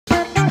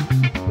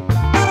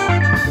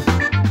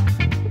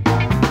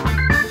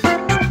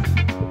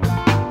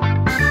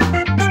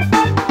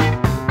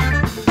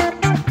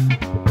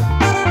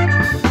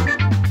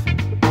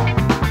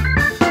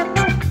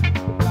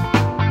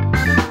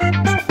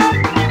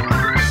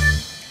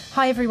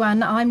Hi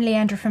everyone, I'm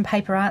Leandra from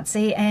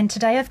PaperArtsy, and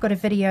today I've got a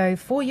video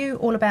for you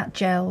all about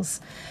gels.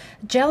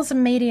 Gels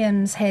and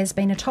mediums has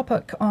been a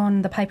topic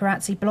on the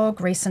PaperArtsy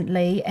blog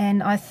recently,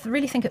 and I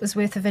really think it was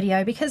worth a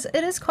video because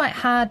it is quite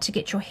hard to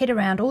get your head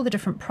around all the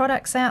different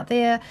products out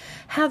there,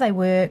 how they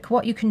work,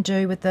 what you can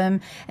do with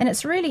them, and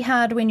it's really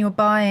hard when you're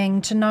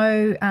buying to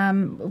know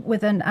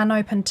with an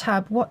unopened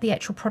tub what the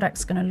actual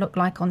product's going to look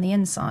like on the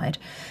inside.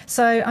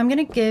 So I'm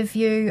going to give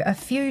you a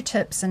few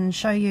tips and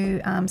show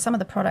you some of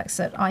the products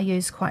that I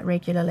use quite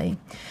regularly.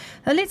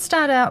 Now let's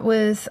start out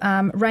with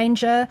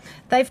Ranger.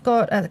 They've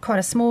got quite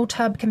a small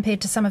tub compared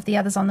to some of the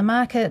others on the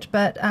market,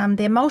 but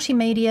their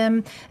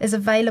multi-medium is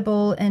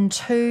available in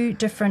two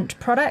different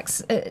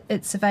products.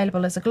 It's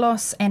available as a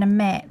gloss and a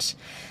matte.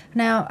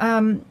 Now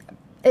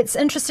it's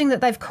interesting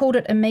that they've called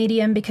it a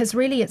medium because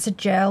really it's a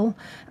gel,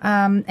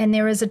 and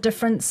there is a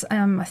difference.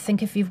 I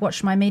think if you've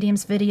watched my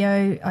mediums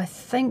video, I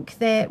think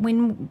that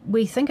when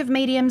we think of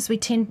mediums,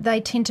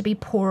 they tend to be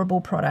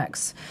pourable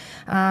products,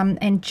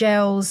 and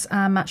gels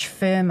are much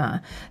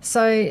firmer.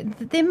 So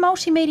their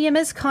multi-medium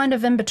is kind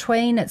of in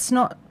between. It's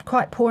not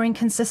quite pouring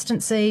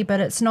consistency, but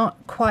it's not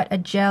quite a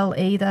gel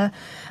either.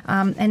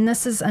 And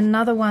this is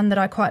another one that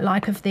I quite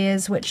like of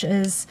theirs, which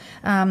is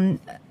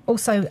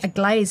also a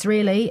glaze,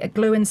 really, a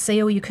glue and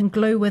seal. You can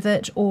glue with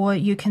it or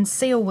you can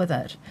seal with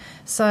it.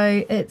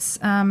 So it's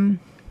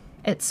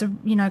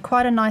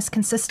quite a nice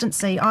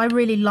consistency. I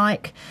really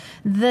like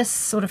this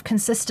sort of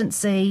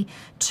consistency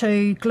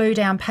to glue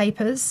down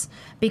papers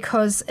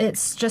because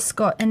it's just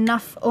got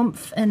enough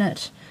oomph in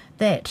it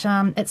that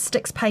it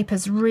sticks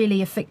papers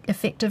really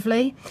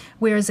effectively,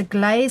 whereas a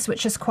glaze,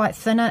 which is quite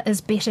thinner,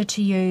 is better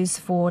to use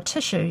for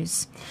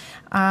tissues.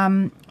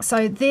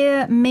 So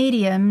their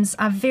mediums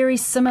are very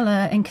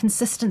similar in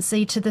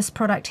consistency to this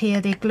product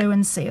here, their glue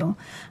and seal.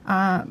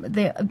 I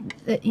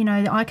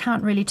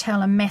can't really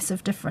tell a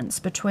massive difference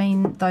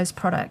between those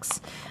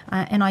products,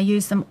 and I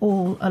use them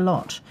all a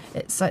lot.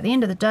 So at the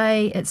end of the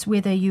day, it's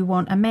whether you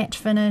want a matte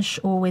finish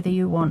or whether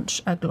you want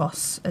a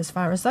gloss as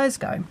far as those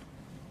go.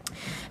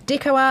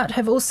 DecoArt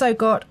have also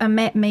got a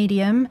matte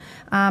medium.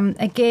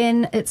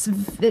 Again,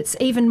 it's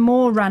even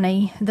more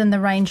runny than the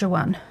Ranger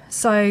one.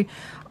 So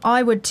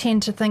I would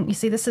tend to think, you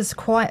see, this is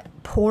quite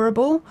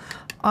pourable.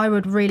 I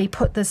would really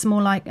put this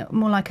more like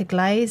a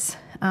glaze,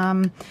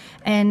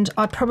 and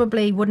I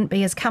probably wouldn't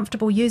be as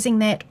comfortable using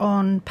that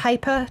on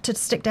paper to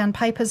stick down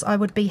papers. I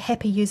would be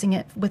happy using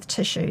it with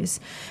tissues,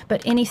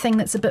 but anything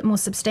that's a bit more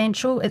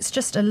substantial, it's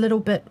just a little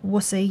bit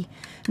wussy,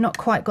 not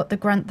quite got the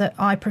grunt that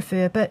I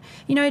prefer. But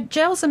you know,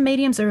 gels and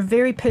mediums are a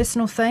very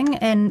personal thing,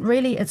 and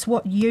really it's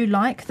what you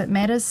like that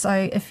matters.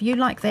 So if you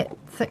like that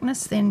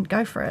thickness, then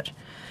go for it.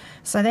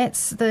 So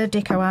that's the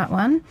DecoArt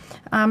one.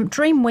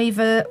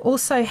 Dreamweaver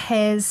also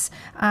has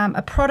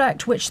a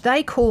product which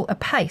they call a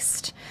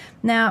paste.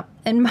 Now,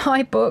 in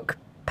my book,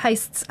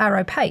 pastes are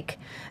opaque,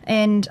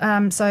 and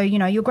so you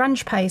know, your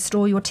grunge paste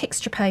or your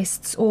texture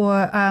pastes,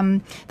 or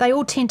they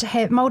all tend to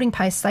have moulding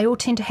pastes. They all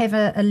tend to have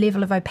a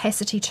level of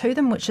opacity to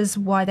them, which is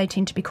why they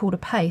tend to be called a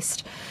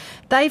paste.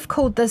 They've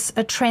called this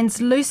a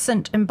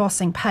translucent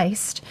embossing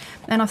paste,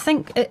 and I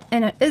think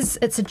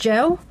it's a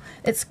gel.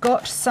 It's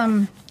got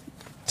some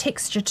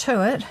texture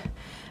to it,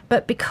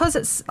 but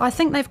because I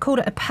think they've called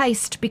it a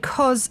paste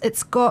because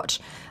it's got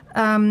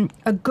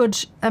a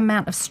good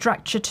amount of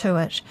structure to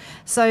it.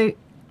 So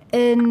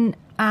in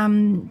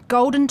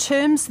golden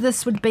terms,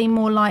 this would be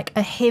more like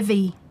a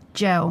heavy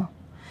gel,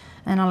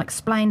 and I'll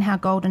explain how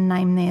golden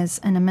name theirs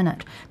in a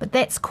minute. But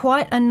that's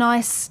quite a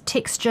nice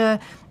texture.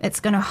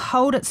 It's going to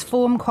hold its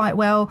form quite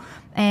well,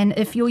 and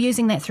if you're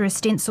using that through a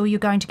stencil, you're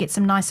going to get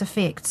some nice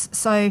effects.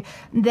 So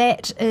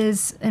that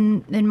is,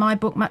 in my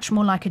book, much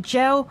more like a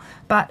gel,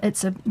 but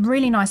it's a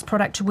really nice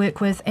product to work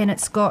with, and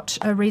it's got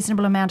a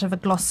reasonable amount of a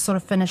gloss sort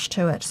of finish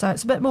to it. So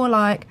it's a bit more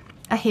like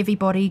a heavy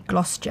body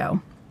gloss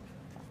gel.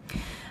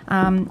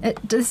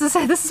 This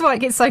is why it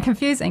gets so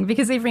confusing,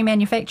 because every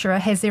manufacturer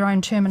has their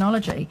own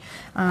terminology.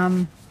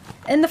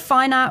 In the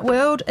fine art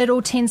world, it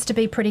all tends to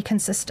be pretty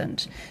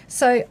consistent.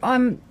 So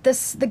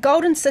the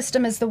Golden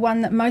system is the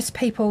one that most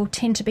people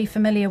tend to be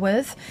familiar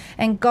with,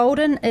 and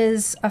Golden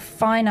is a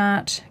fine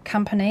art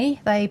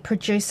company. They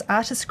produce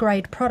artist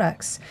grade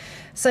products.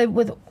 So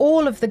with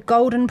all of the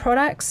Golden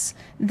products,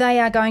 they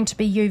are going to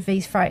be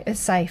UV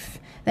safe.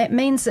 That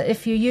means that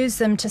if you use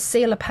them to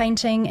seal a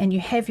painting and you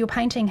have your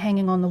painting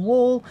hanging on the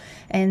wall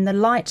and the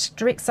light,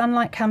 direct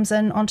sunlight comes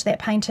in onto that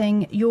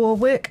painting, your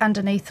work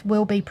underneath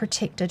will be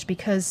protected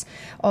because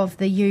of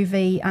the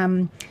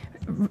UV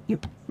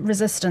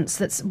resistance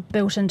that's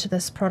built into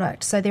this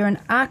product. So they're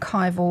an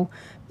archival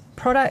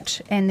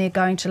product, and they're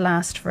going to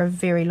last for a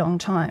very long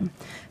time.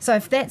 So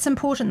if that's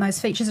important,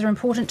 those features are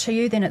important to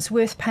you, then it's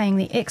worth paying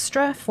the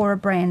extra for a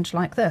brand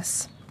like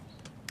this.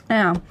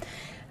 Now,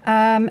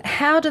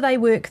 how do they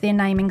work their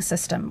naming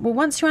system? Well,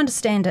 once you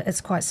understand it,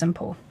 it's quite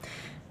simple.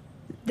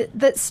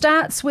 That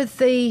starts with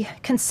the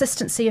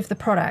consistency of the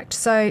product.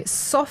 So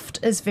soft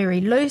is very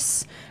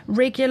loose,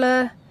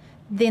 regular,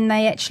 then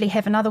they actually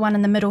have another one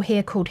in the middle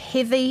here called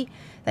heavy,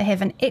 they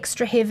have an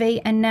extra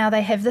heavy, and now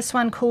they have this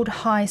one called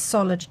high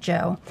solid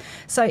gel.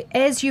 So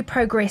as you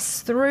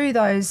progress through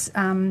those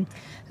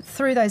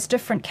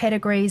different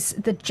categories,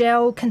 the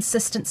gel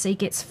consistency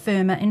gets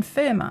firmer and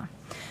firmer.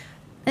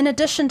 In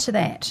addition to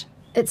that,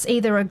 it's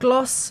either a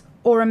gloss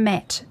or a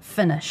matte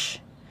finish.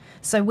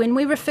 So when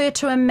we refer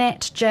to a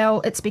matte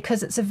gel, it's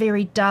because it's a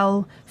very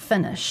dull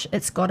finish.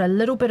 It's got a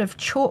little bit of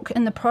chalk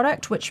in the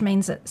product, which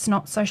means it's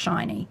not so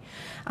shiny.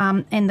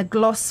 And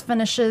the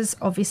finishes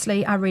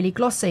obviously are really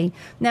glossy.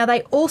 Now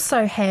they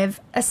also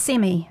have a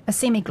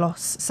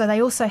semi-gloss. So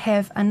they also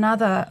have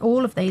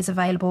all of these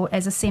available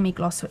as a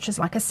semi-gloss, which is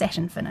like a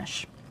satin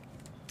finish.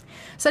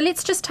 So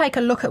let's just take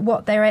a look at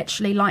what they're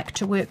actually like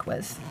to work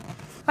with.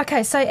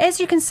 Okay, so as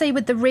you can see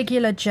with the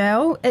regular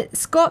gel,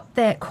 it's got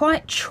that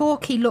quite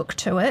chalky look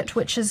to it,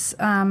 which is,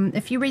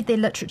 if you read their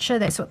literature,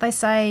 that's what they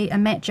say. A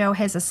matte gel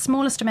has the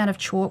smallest amount of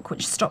chalk,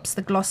 which stops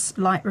the gloss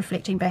light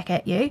reflecting back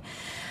at you.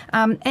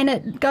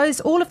 And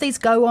all of these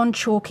go on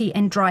chalky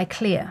and dry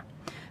clear,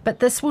 but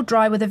this will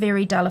dry with a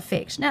very dull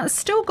effect. Now, it's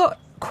still got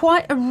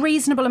quite a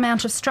reasonable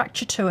amount of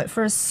structure to it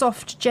for a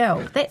soft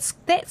gel.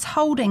 That's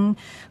holding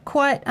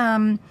quite...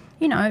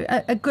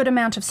 a good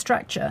amount of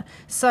structure.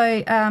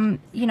 So,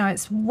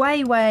 it's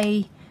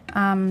way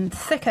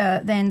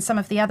thicker than some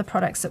of the other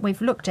products that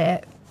we've looked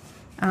at.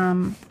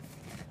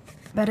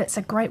 But it's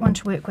a great one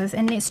to work with.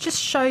 And let's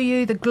just show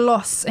you the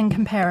gloss in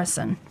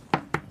comparison.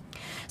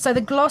 So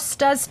the gloss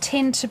does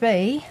tend to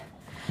be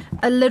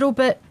a little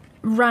bit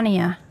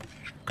runnier.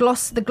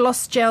 The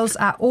gloss gels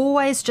are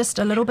always just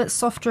a little bit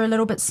softer, a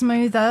little bit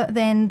smoother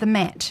than the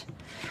matte.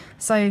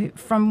 So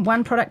from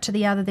one product to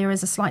the other there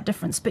is a slight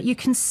difference, but you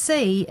can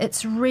see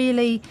it's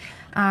really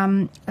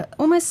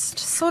almost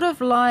sort of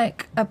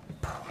like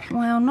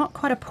not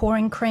quite a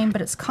pouring cream,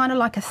 but it's kind of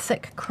like a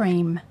thick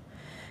cream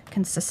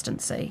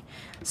consistency.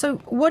 So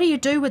what do you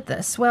do with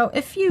this? Well,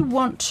 if you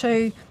want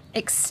to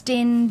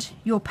extend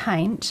your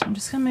paint, I'm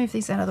just going to move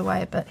these out of the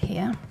way a bit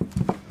here.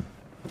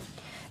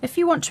 If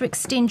you want to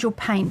extend your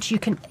paint, you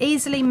can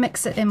easily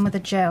mix it in with a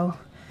gel.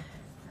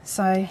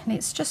 So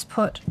let's just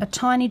put a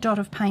tiny dot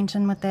of paint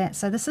in with that.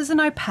 So this is an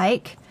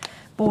opaque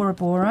Bora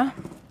Bora,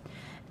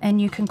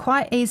 and you can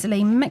quite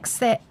easily mix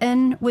that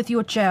in with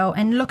your gel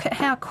and look at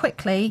how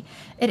quickly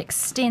it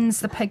extends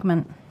the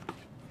pigment.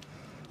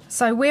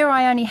 So where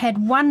I only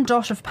had one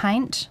dot of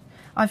paint,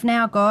 I've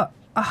now got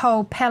a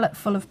whole palette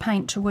full of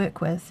paint to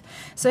work with.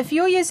 So if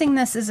you're using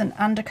this as an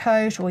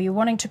undercoat, or you're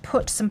wanting to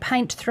put some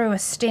paint through a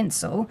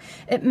stencil,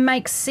 it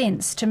makes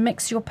sense to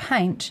mix your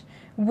paint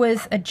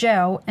with a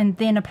gel and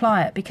then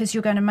apply it, because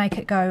you're going to make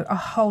it go a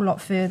whole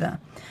lot further.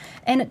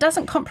 And it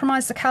doesn't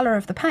compromise the colour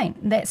of the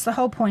paint. That's the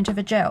whole point of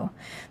a gel.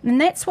 And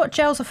that's what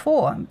gels are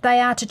for. They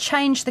are to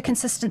change the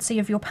consistency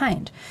of your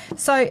paint.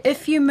 So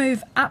if you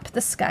move up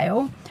the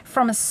scale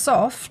from a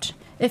soft,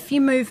 if you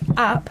move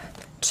up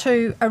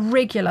to a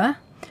regular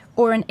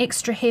or an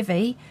extra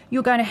heavy,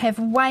 you're going to have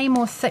way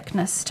more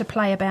thickness to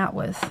play about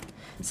with.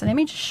 So let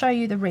me just show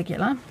you the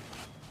regular.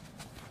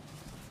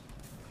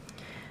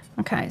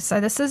 Okay, so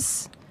this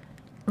is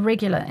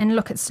regular, and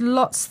look, it's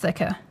lots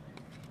thicker.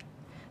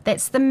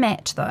 That's the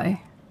matte though.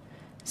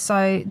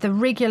 So the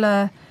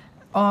regular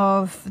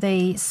of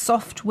the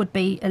soft would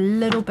be a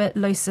little bit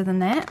looser than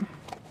that.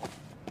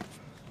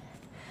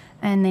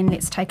 And then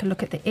let's take a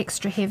look at the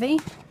extra heavy.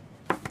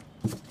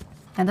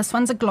 And this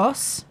one's a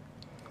gloss.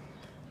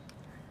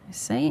 You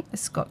see,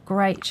 it's got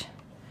great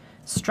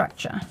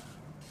structure.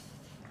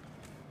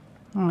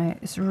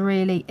 It's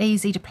really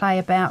easy to play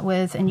about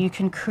with, and you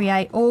can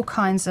create all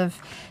kinds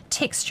of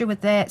texture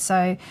with that.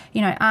 So,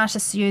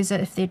 artists use it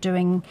if they're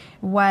doing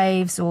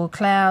waves or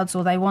clouds,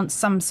 or they want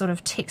some sort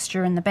of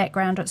texture in the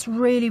background. It's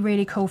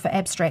really cool for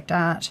abstract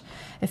art.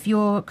 If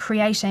you're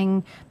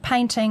creating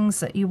paintings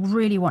that you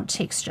really want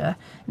texture,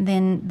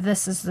 then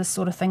this is the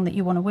sort of thing that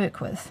you want to work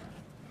with.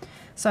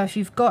 So if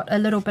you've got a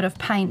little bit of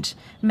paint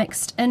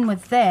mixed in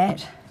with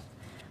that,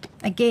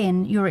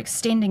 again, you're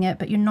extending it,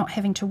 but you're not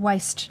having to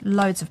waste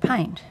loads of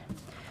paint.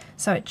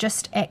 So it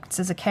just acts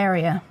as a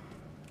carrier.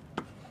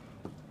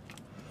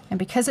 And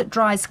because it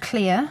dries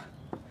clear,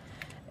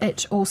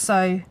 it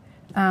also,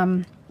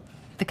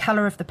 the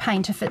colour of the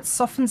paint, if it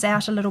softens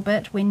out a little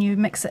bit when you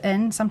mix it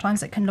in,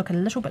 sometimes it can look a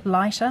little bit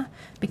lighter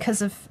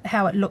because of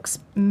how it looks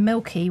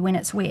milky when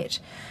it's wet.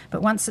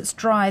 But once it's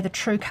dry, the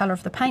true colour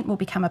of the paint will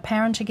become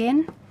apparent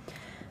again.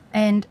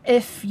 And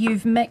if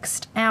you've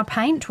mixed our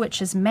paint, which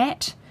is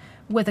matte,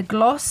 with a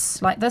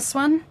gloss like this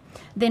one,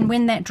 then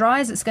when that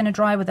dries, it's going to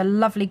dry with a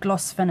lovely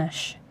gloss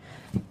finish.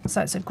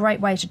 So it's a great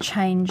way to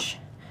change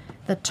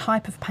the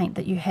type of paint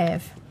that you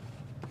have.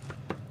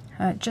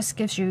 It just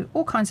gives you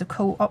all kinds of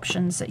cool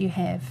options that you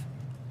have.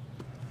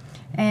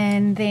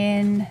 And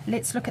then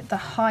let's look at the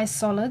high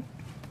solid,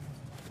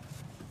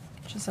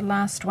 which is the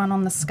last one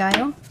on the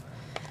scale.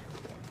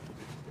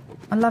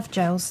 I love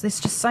gels. There's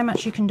just so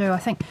much you can do. I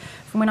think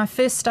from when I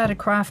first started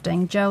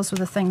crafting, gels were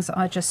the things that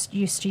I just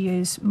used to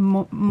use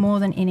more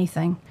than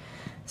anything.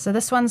 So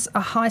this one's a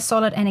high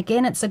solid, and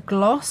again it's a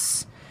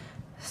gloss,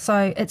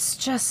 so it's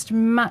just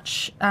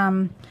much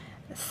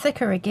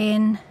thicker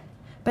again,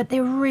 but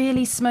they're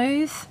really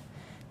smooth.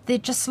 They're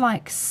just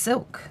like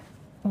silk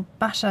or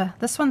butter.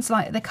 This one's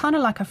like, they're kind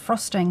of like a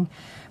frosting,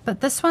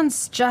 but this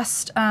one's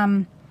just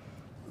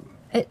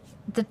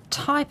the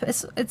type,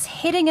 it's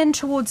heading in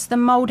towards the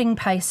moulding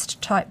paste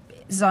type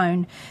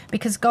zone,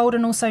 because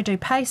Golden also do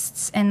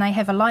pastes, and they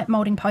have a light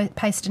moulding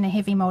paste and a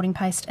heavy moulding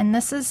paste, and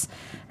this is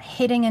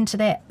heading into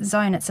that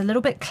zone. It's a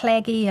little bit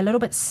claggy, a little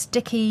bit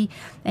sticky,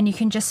 and you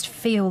can just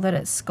feel that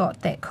it's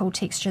got that cool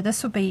texture.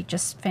 This would be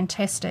just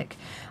fantastic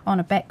on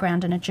a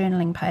background in a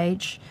journaling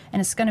page, and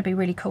it's going to be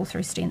really cool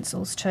through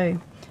stencils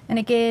too. And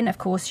again, of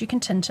course, you can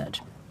tint it.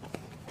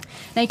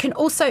 Now you can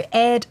also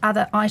add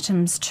other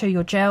items to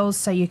your gels,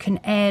 so you can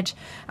add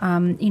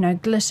you know,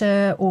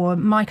 glitter or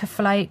mica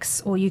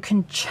flakes, or you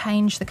can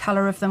change the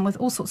colour of them with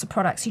all sorts of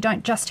products. You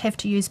don't just have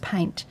to use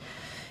paint.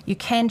 You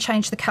can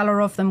change the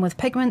colour of them with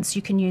pigments.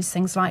 You can use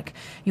things like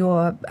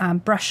your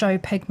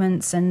brusho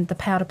pigments and the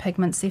powder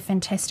pigments. They're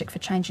fantastic for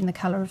changing the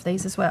colour of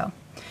these as well.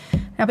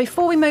 Now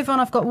before we move on,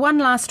 I've got one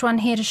last one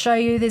here to show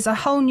you. There's a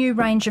whole new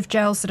range of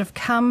gels that have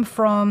come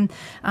from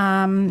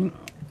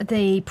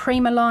the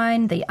Prima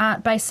line, the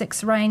Art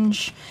Basics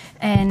range,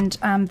 and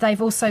they've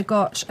also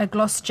got a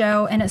gloss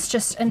gel, and it's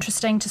just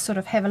interesting to sort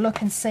of have a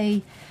look and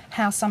see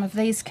how some of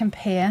these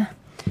compare.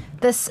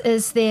 This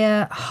is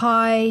their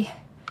high,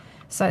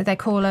 so they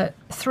call it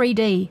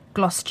 3D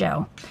gloss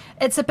gel.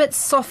 It's a bit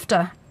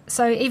softer,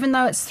 so even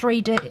though it's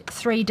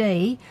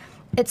 3D,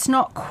 it's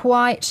not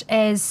quite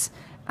as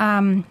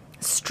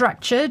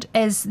structured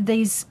as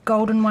these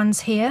Golden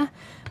ones here,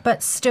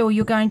 but still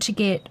you're going to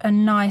get a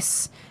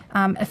nice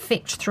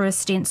effect through a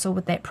stencil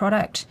with that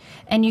product,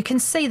 and you can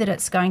see that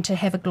it's going to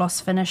have a gloss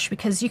finish,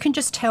 because you can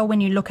just tell when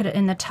you look at it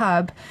in the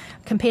tub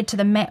compared to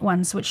the matte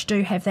ones, which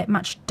do have that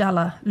much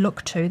duller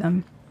look to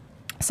them.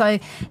 So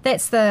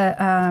that's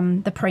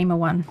the Prima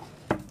one,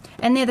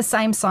 and they're the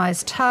same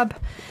size tub,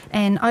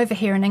 and over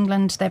here in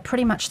England they're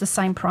pretty much the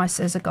same price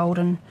as a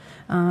Golden,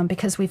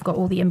 because we've got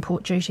all the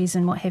import duties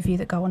and what have you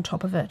that go on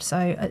top of it.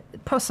 So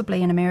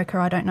possibly in America,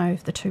 I don't know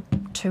if the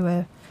two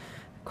are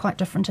quite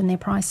different in their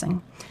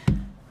pricing.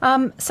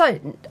 So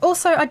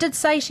also I did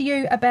say to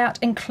you about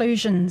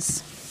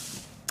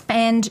inclusions,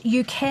 and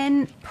you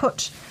can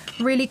put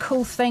really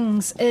cool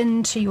things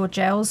into your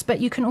gels, but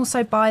you can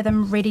also buy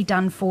them ready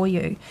done for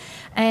you.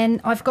 And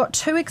I've got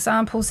two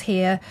examples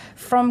here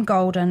from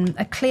Golden,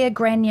 a clear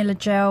granular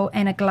gel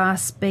and a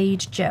glass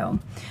bead gel.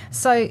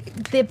 So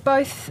they're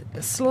both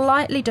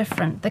slightly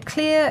different. The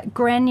clear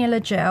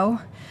granular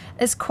gel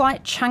is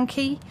quite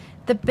chunky.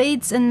 The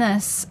beads in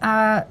this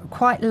are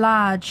quite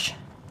large.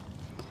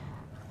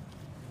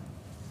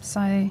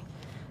 So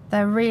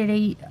they're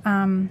really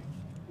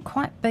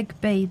quite big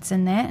beads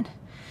in that,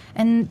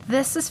 and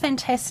this is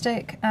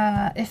fantastic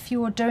if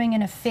you're doing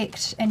an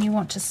effect and you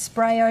want to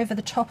spray over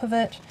the top of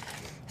it.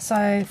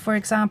 So for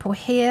example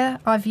here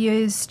I've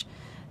used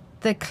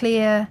the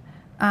clear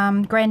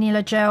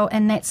granular gel,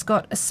 and that's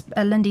got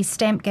a Lindy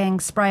Stamp Gang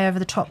spray over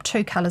the top,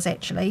 two colours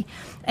actually,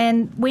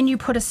 and when you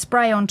put a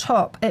spray on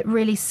top it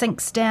really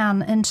sinks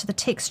down into the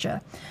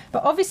texture.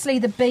 But obviously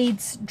the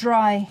beads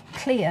dry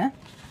clear.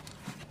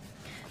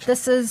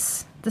 This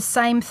is the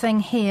same thing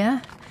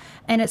here,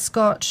 and it's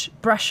got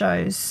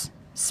brushos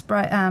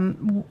spray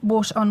on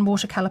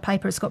watercolor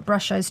paper. It's got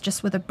brushos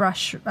just with a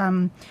brush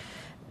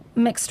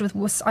mixed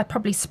with, I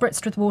probably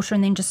spritzed with water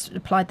and then just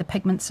applied the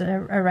pigments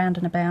around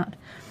and about.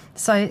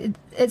 So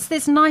it's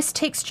this nice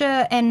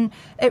texture, and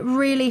it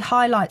really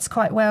highlights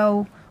quite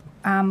well.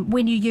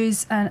 When you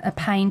use a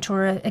paint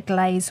or a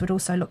glaze would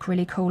also look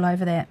really cool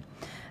over that.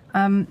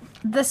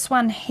 This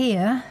one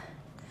here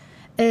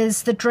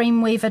is the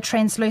Dreamweaver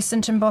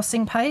translucent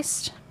embossing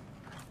paste,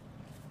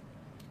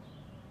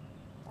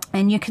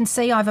 and you can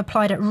see I've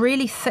applied it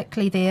really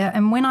thickly there,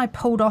 and when I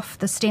pulled off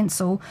the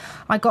stencil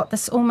I got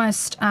this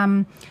almost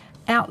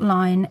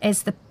outline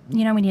as the,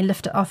 you know, when you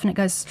lift it off and it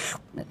goes,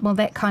 well,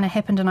 that kind of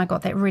happened, and I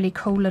got that really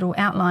cool little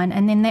outline,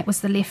 and then that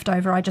was the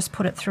leftover. I just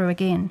put it through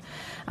again,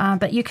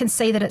 but you can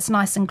see that it's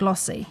nice and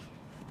glossy.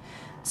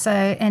 So,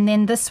 and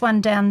then this one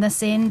down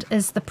this end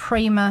is the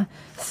Prima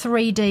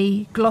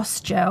 3D gloss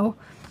gel.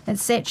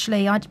 It's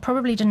actually, I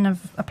probably didn't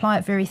apply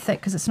it very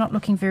thick because it's not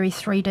looking very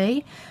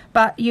 3D,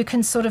 but you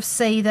can sort of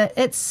see that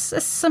it's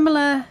a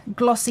similar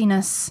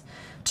glossiness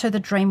to the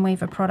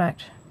Dreamweaver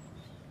product.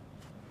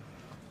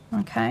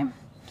 Okay,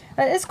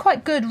 it is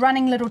quite good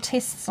running little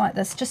tests like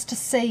this just to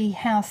see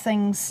how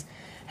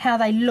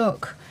they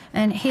look.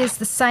 And here's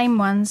the same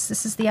ones.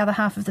 This is the other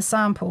half of the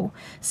sample.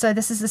 So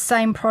this is the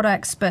same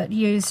products but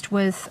used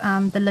with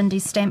the Lindy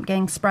Stamp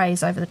Gang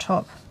sprays over the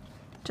top,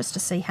 just to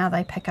see how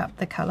they pick up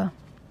the colour.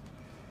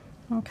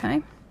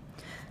 Okay,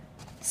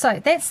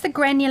 so that's the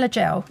granular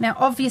gel. Now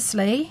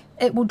obviously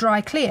it will dry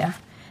clear,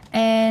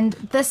 and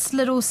this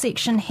little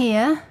section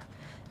here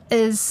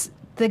is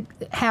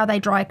how they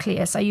dry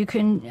clear. So you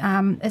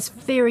can, it's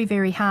very,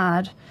 very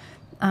hard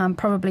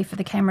probably for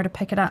the camera to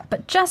pick it up,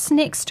 but just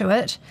next to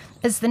it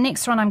is the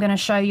next one I'm going to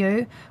show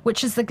you,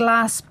 which is the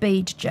glass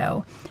bead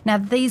gel. Now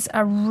these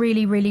are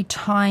really, really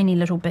tiny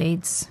little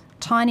beads,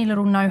 tiny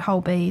little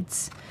no-hole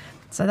beads,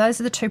 So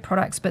those are the two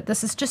products, but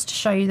this is just to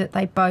show you that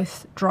they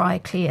both dry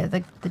clear,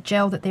 the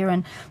gel that they're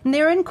in. And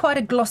they're in quite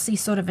a glossy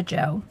sort of a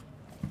gel.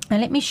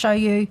 And let me show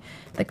you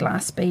the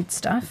glass bead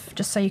stuff,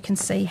 just so you can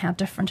see how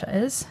different it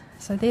is.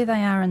 So there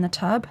they are in the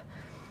tub.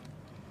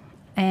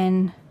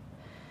 And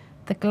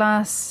the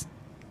glass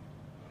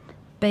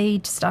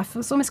bead stuff,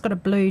 it's almost got a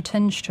blue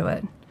tinge to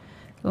it,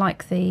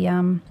 like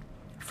the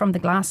from the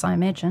glass, I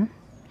imagine.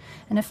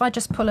 And if I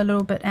just pull a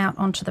little bit out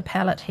onto the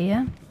palette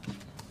here,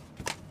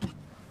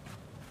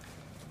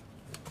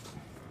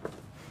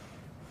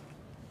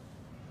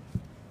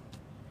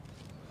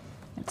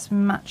 it's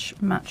much,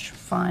 much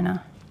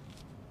finer.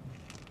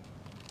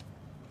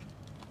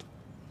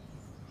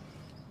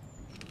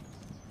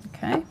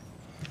 Okay,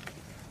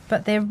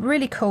 but they're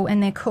really cool,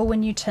 and they're cool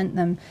when you tint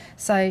them.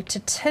 So to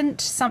tint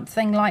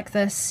something like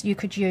this, you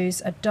could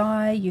use a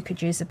dye, you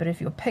could use a bit of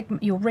your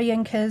pigment, your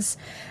re-inkers,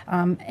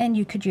 and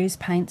you could use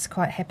paints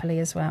quite happily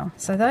as well.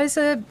 So those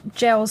are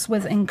gels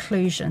with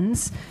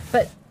inclusions,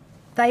 but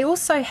they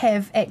also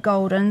have at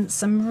Golden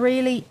some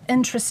really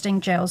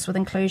interesting gels with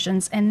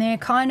inclusions, and they're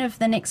kind of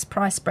the next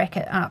price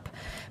bracket up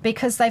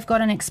because they've got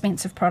an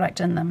expensive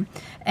product in them.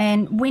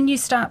 And when you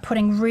start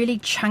putting really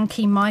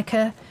chunky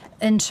mica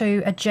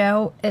into a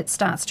gel, it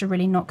starts to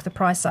really knock the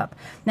price up.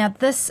 Now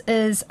this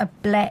is a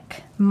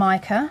black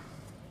mica,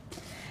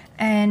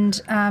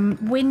 and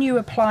when you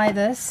apply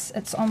this,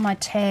 it's on my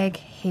tag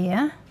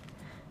here,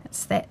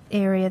 it's that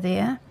area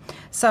there,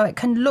 so it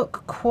can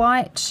look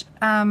quite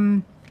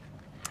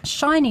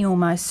shiny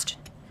almost,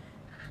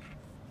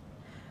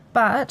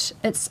 but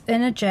it's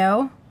in a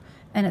gel,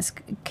 and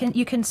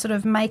you can sort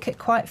of make it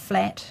quite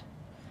flat,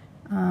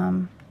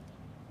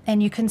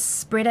 and you can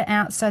spread it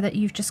out so that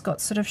you've just got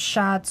sort of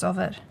shards of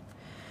it.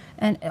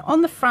 And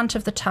on the front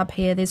of the tub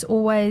here, there's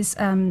always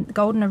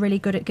Golden are really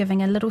good at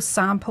giving a little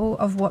sample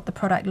of what the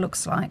product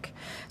looks like.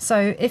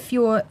 So if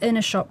you're in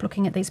a shop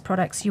looking at these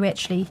products, you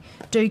actually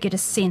do get a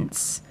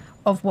sense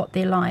of what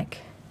they're like.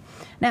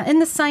 Now in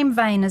the same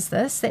vein as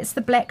this, that's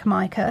the black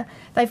mica,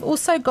 they've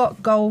also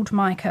got gold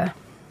mica.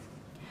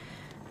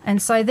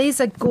 And so these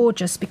are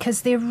gorgeous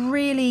because they're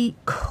really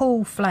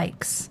cool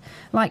flakes,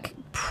 like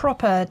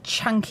proper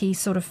chunky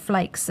sort of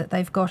flakes that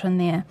they've got in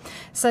there.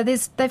 So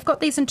they've got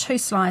these in two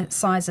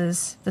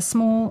sizes, the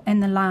small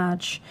and the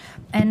large.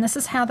 And this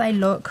is how they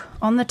look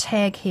on the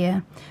tag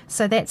here.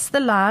 So that's the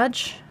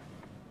large,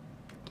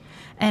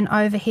 and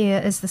over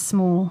here is the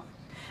small.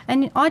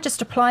 And I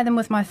just apply them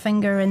with my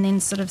finger and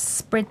then sort of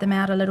spread them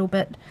out a little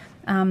bit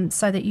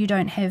so that you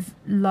don't have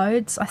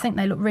loads. I think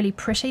they look really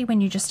pretty when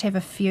you just have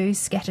a few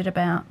scattered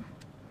about.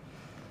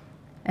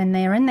 And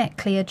they're in that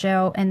clear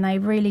gel, and they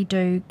really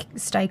do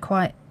stay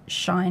quite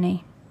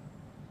shiny.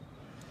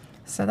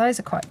 So those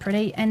are quite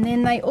pretty. And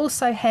then they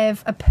also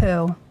have a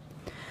pearl.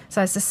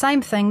 So it's the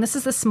same thing. This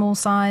is the small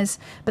size,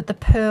 but the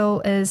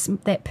pearl is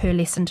that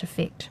pearlescent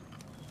effect.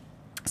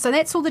 So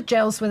that's all the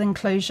gels with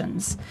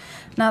inclusions.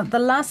 Now the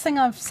last thing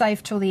I've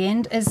saved till the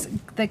end is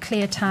the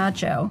clear tar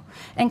gel.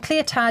 And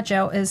clear tar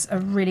gel is a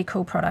really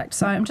cool product.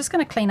 So I'm just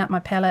going to clean up my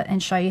palette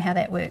and show you how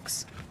that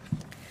works.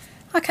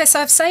 Okay, so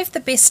I've saved the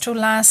best till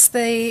last,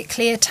 the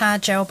clear tar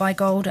gel by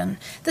Golden.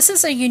 This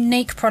is a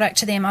unique product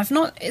to them. I've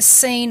not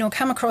seen or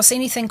come across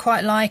anything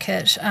quite like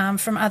it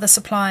from other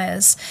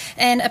suppliers.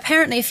 And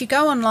apparently if you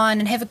go online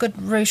and have a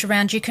good root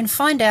around, you can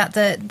find out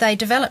that they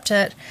developed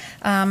it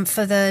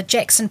for the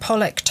Jackson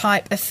Pollock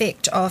type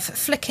effect of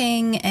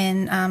flicking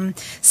and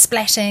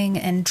splatting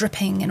and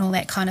dripping and all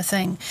that kind of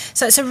thing.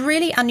 So it's a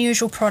really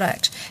unusual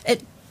product.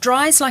 It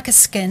dries like a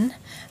skin,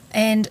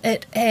 and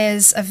it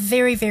has a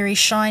very, very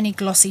shiny,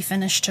 glossy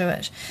finish to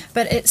it.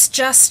 But it's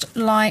just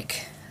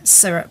like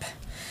syrup.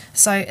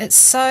 So it's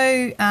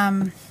so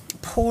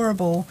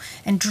pourable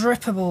and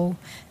drippable,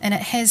 and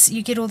it has,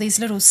 you get all these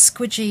little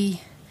squidgy,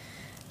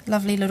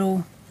 lovely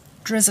little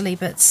drizzly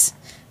bits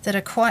that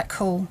are quite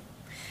cool.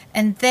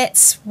 And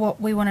that's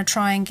what we want to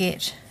try and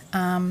get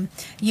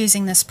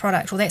using this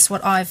product. Well,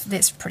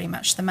 that's pretty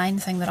much the main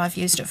thing that I've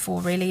used it for,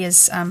 really,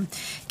 is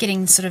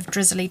getting sort of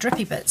drizzly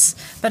drippy bits.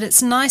 But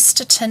it's nice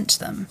to tint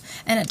them,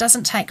 and it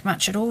doesn't take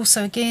much at all.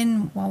 So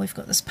again, while we've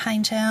got this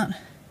paint out,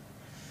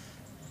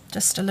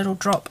 just a little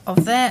drop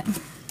of that,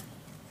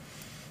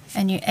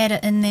 and you add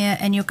it in there,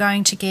 and you're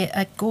going to get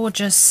a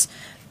gorgeous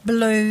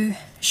blue,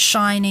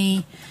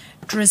 shiny,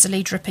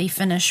 drizzly drippy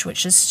finish,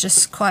 which is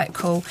just quite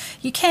cool.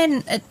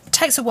 It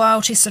takes a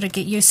while to sort of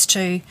get used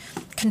to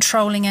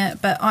controlling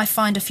it, but I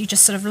find if you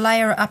just sort of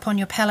layer it up on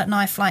your palette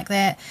knife like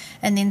that,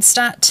 and then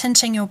start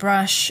tinting your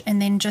brush,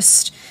 and then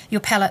just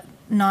your palette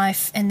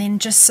knife, and then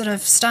just sort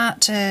of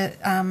start to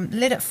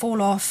let it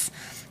fall off,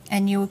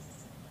 and you'll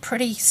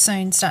pretty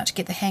soon start to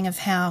get the hang of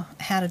how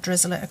to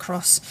drizzle it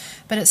across.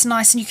 But it's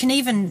nice, and you can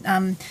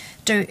even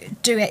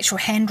do actual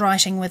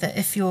handwriting with it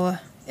if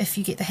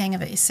you get the hang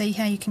of it. You see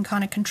how you can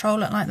kind of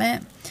control it like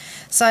that?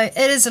 So it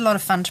is a lot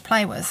of fun to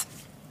play with.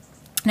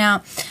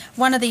 Now,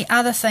 one of the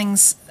other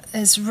things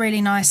is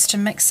really nice to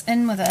mix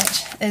in with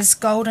it is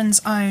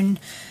Golden's Own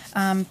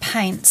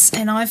paints,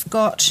 and I've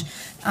got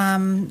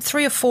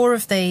 3 or 4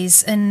 of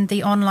these in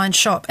the online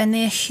shop, and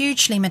they're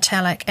hugely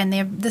metallic, and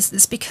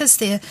it's because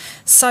they're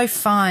so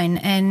fine.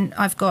 And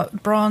I've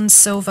got bronze,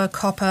 silver,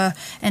 copper,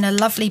 and a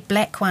lovely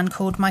black one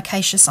called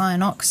micaceous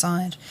iron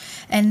oxide,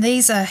 and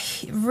these are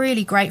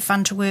really great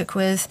fun to work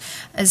with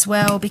as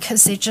well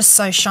because they're just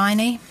so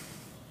shiny.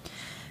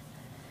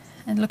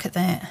 And look at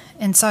that.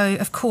 And so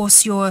of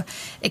course you're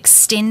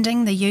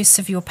extending the use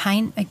of your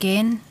paint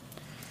again.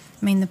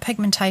 I mean, the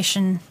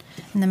pigmentation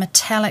and the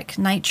metallic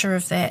nature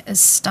of that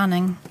is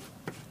stunning,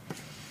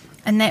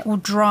 and that will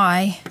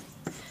dry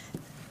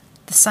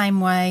the same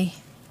way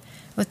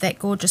with that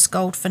gorgeous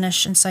gold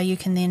finish, and so you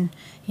can then,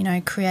 you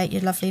know, create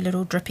your lovely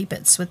little drippy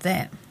bits with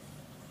that.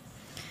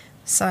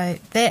 So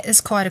that is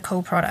quite a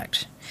cool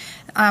product.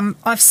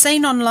 I've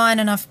seen online,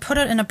 and I've put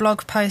it in a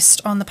blog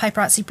post on the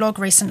PaperArtsy blog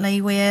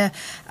recently, where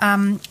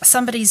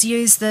somebody's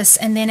used this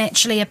and then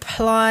actually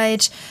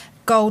applied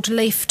gold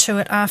leaf to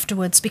it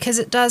afterwards, because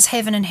it does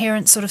have an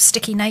inherent sort of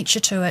sticky nature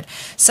to it,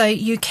 so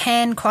you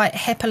can quite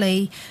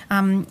happily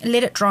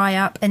let it dry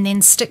up and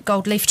then stick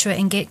gold leaf to it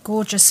and get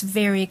gorgeous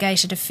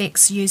variegated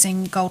effects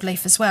using gold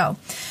leaf as well.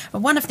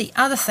 But one of the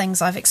other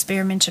things I've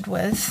experimented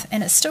with,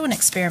 and it's still an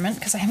experiment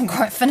because I haven't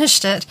quite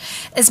finished it,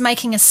 is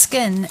making a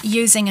skin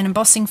using an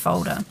embossing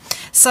folder.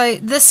 So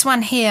this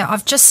one here,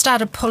 I've just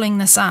started pulling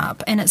this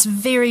up, and it's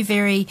very,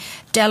 very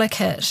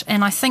delicate,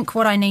 and I think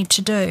what I need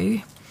to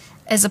do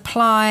is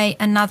apply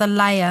another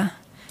layer.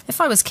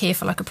 If I was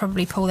careful, I could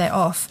probably pull that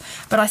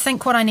off, but I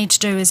think what I need to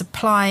do is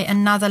apply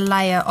another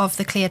layer of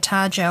the clear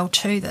tar gel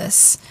to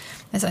this,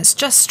 as it's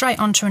just straight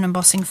onto an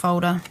embossing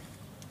folder,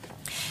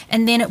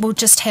 and then it will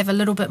just have a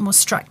little bit more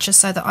structure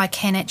so that I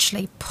can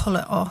actually pull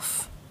it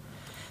off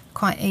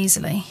quite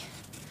easily.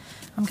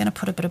 I'm going to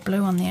put a bit of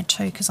blue on there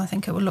too, because I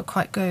think it will look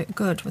quite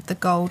good with the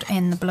gold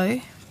and the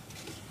blue.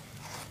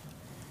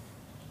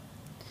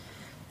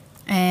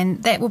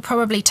 And that will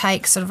probably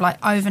take sort of like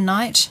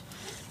overnight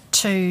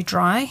to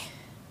dry,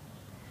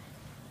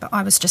 but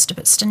I was just a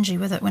bit stingy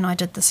with it when I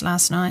did this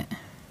last night.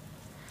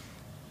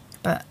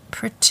 But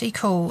pretty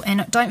cool.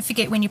 And don't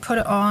forget, when you put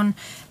it on,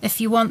 if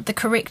you want the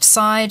correct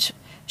side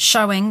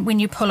showing when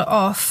you pull it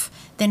off,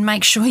 then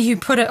make sure you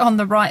put it on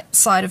the right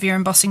side of your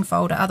embossing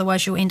folder,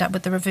 otherwise you'll end up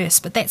with the reverse.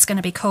 But that's going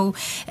to be cool,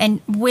 and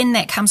when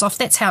that comes off,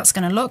 that's how it's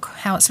going to look,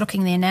 how it's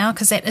looking there now,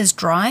 because that is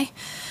dry.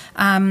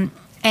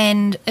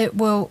 And it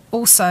will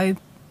also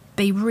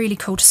be really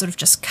cool to sort of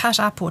just cut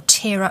up or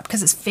tear up,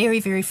 because it's very,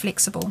 very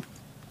flexible.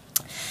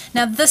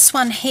 Now this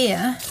one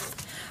here,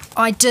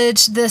 I did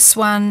this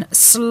one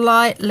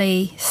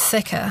slightly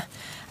thicker,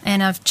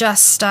 and I've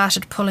just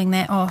started pulling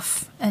that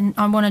off, and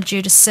I wanted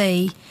you to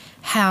see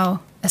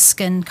how a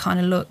skin kind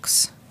of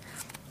looks.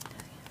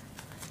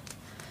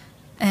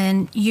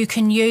 And you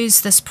can use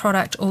this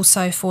product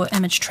also for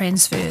image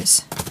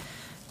transfers.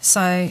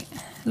 So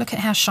look at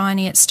how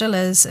shiny it still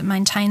is. It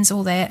maintains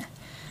all that.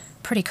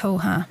 Pretty cool,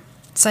 huh?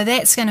 So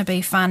that's going to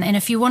be fun. And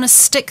if you want to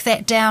stick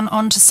that down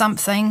onto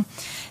something,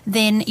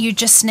 then you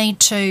just need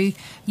to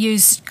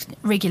use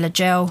regular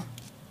gel,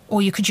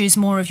 or you could use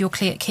more of your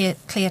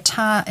clear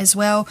tar as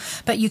well,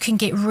 but you can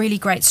get really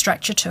great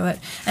structure to it.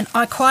 And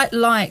I quite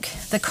like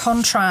the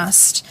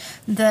contrast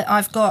that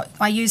I've got.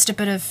 I used a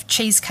bit of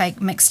cheesecake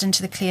mixed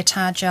into the clear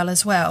tar gel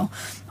as well,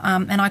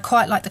 and I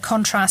quite like the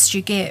contrast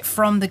you get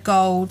from the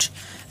gold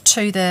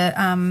to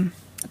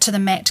the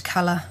matte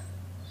colour.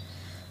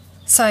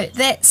 So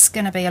that's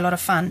going to be a lot of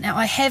fun. Now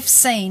I have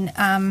seen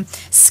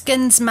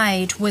skins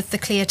made with the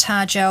clear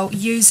tar gel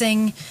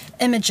using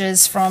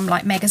images from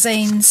like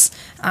magazines,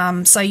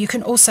 so you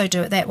can also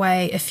do it that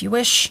way if you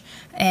wish,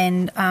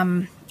 and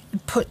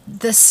put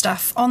this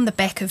stuff on the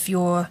back of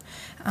your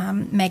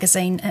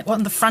magazine,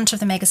 on the front of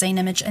the magazine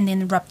image, and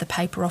then rub the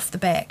paper off the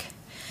back,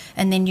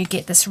 and then you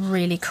get this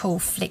really cool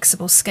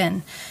flexible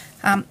skin.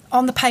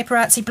 On the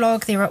PaperArtsy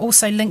blog there are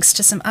also links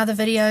to some other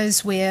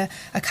videos where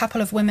a couple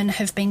of women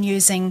have been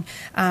using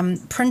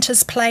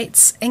printer's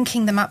plates,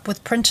 inking them up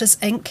with printer's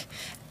ink,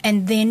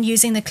 and then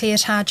using the clear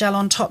tar gel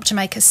on top to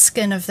make a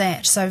skin of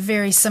that. So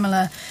very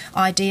similar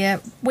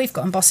idea. We've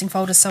got embossing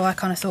folders, so I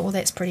kind of thought, well,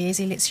 that's pretty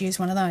easy, let's use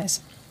one of those.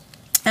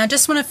 Now I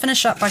just want to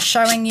finish up by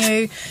showing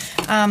you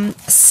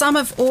some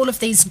of all of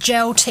these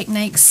gel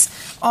techniques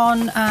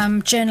on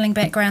journaling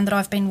background that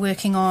I've been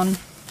working on.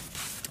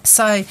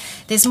 So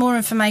there's more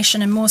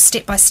information and more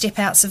step-by-step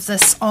outs of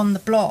this on the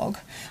blog,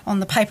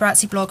 on the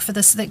PaperArtsy blog for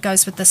this, that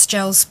goes with this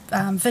gels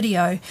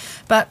video.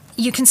 But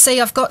you can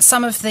see I've got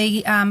some of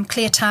the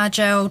clear tar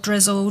gel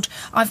drizzled.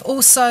 I've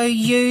also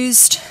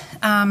used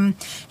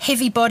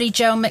heavy body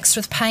gel mixed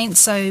with paint.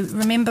 So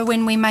remember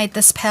when we made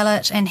this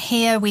palette, and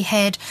here we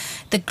had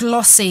the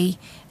glossy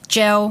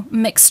gel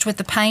mixed with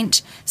the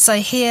paint. So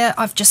here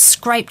I've just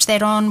scraped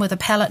that on with a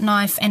palette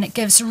knife, and it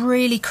gives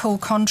really cool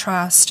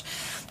contrast.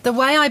 The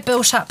way I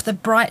built up the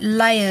bright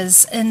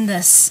layers in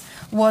this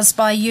was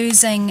by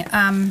using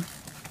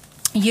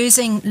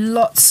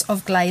lots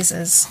of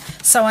glazes.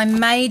 So I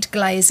made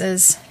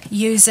glazes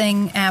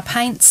using our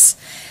paints,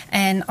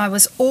 and I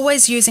was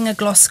always using a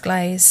gloss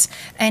glaze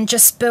and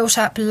just built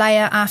up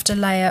layer after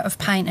layer of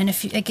paint. And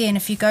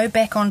if you go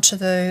back onto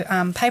the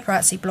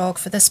PaperArtsy blog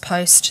for this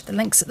post, the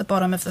link's at the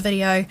bottom of the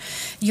video,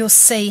 you'll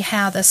see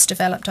how this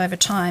developed over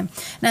time.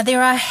 Now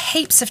there are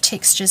heaps of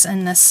textures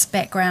in this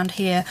background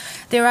here.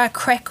 There are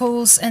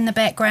crackles in the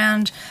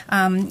background,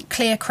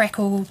 clear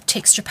crackle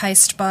texture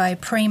paste by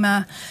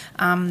Prima.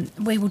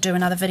 We will do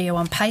another video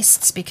on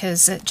pastes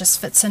because it just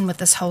fits in with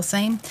this whole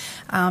theme.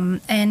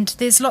 And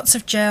there's lots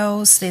of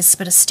gels, there's a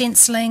bit of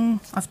stenciling.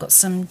 I've got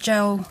some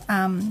gel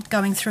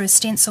going through a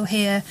stencil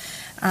here,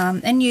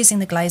 and using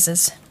the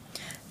glazes.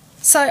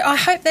 So I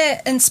hope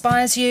that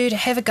inspires you to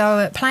have a go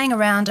at playing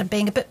around and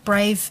being a bit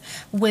brave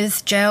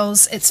with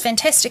gels. It's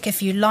fantastic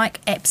if you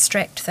like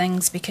abstract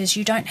things because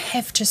you don't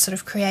have to sort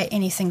of create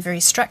anything very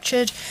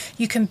structured.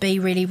 You can be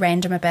really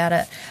random about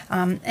it.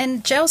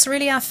 And gels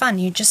really are fun.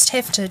 You just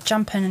have to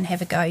jump in and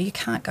have a go. You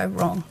can't go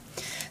wrong.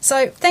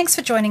 So thanks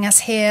for joining us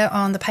here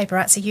on the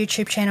PaperArtsy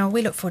YouTube channel.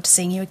 We look forward to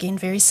seeing you again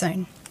very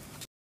soon.